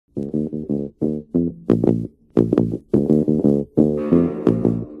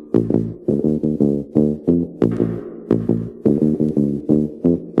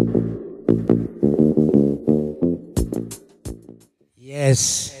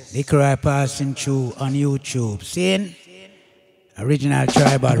Leroy passing through on YouTube. Seeing? Original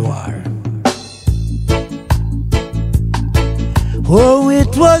tribal war. Oh,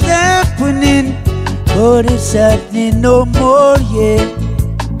 it was happening, but it's happening no more, yeah.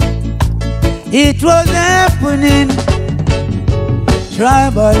 It was happening,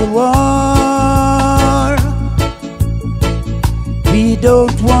 tribal war. We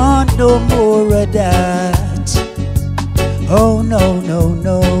don't want no more of that. Oh no, no,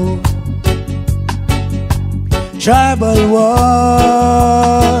 no. Tribal war.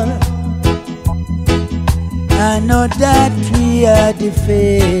 I know that we are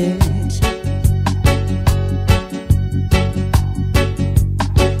defeated.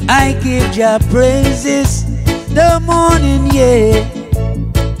 I give Jah praises the morning, yeah,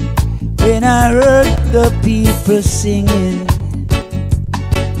 when I heard the people singing.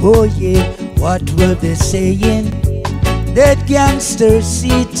 Oh yeah, what were they saying? That gangsters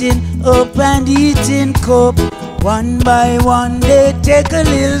sitting up and eating cup. One by one they take a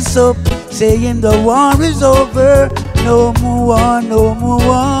little sup, saying the war is over, no more war, no more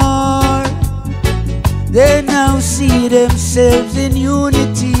war. They now see themselves in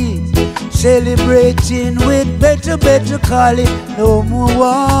unity, celebrating with better call it. No more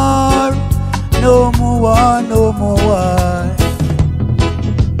war, no more war, no more war.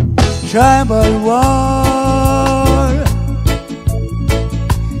 Tribal war.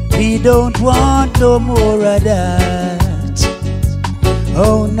 We don't want no more of that.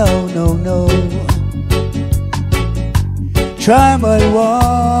 Oh no, no, no. Tribal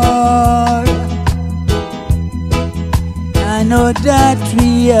war. I know that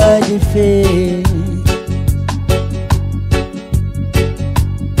we are defeated.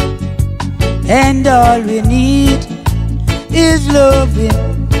 And all we need is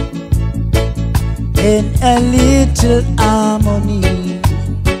loving and a little harmony.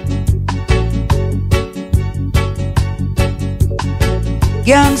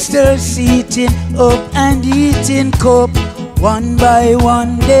 Gangsters sitting up and eating cup. One by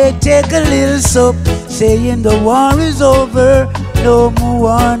one they take a little sup, saying the war is over, no more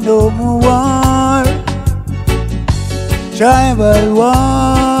war, no more war. Tribal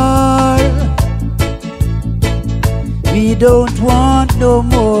war. We don't want no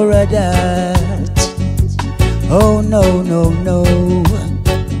more of that. Oh no, no, no.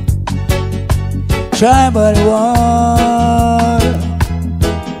 Tribal war.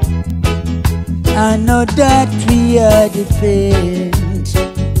 I know that we are defeated.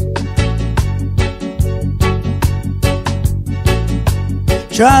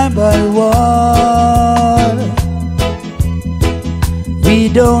 Tribal war. We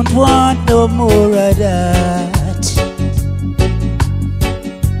don't want no more of that.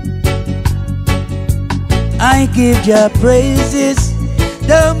 I give Jah praises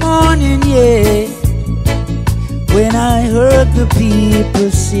the morning, yeah, when I heard the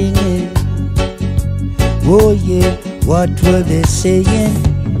people singing. Oh yeah, what were they saying?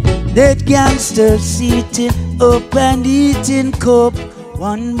 That gangsters sitting up and eating cup.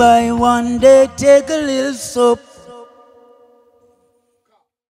 One by one they take a little sup,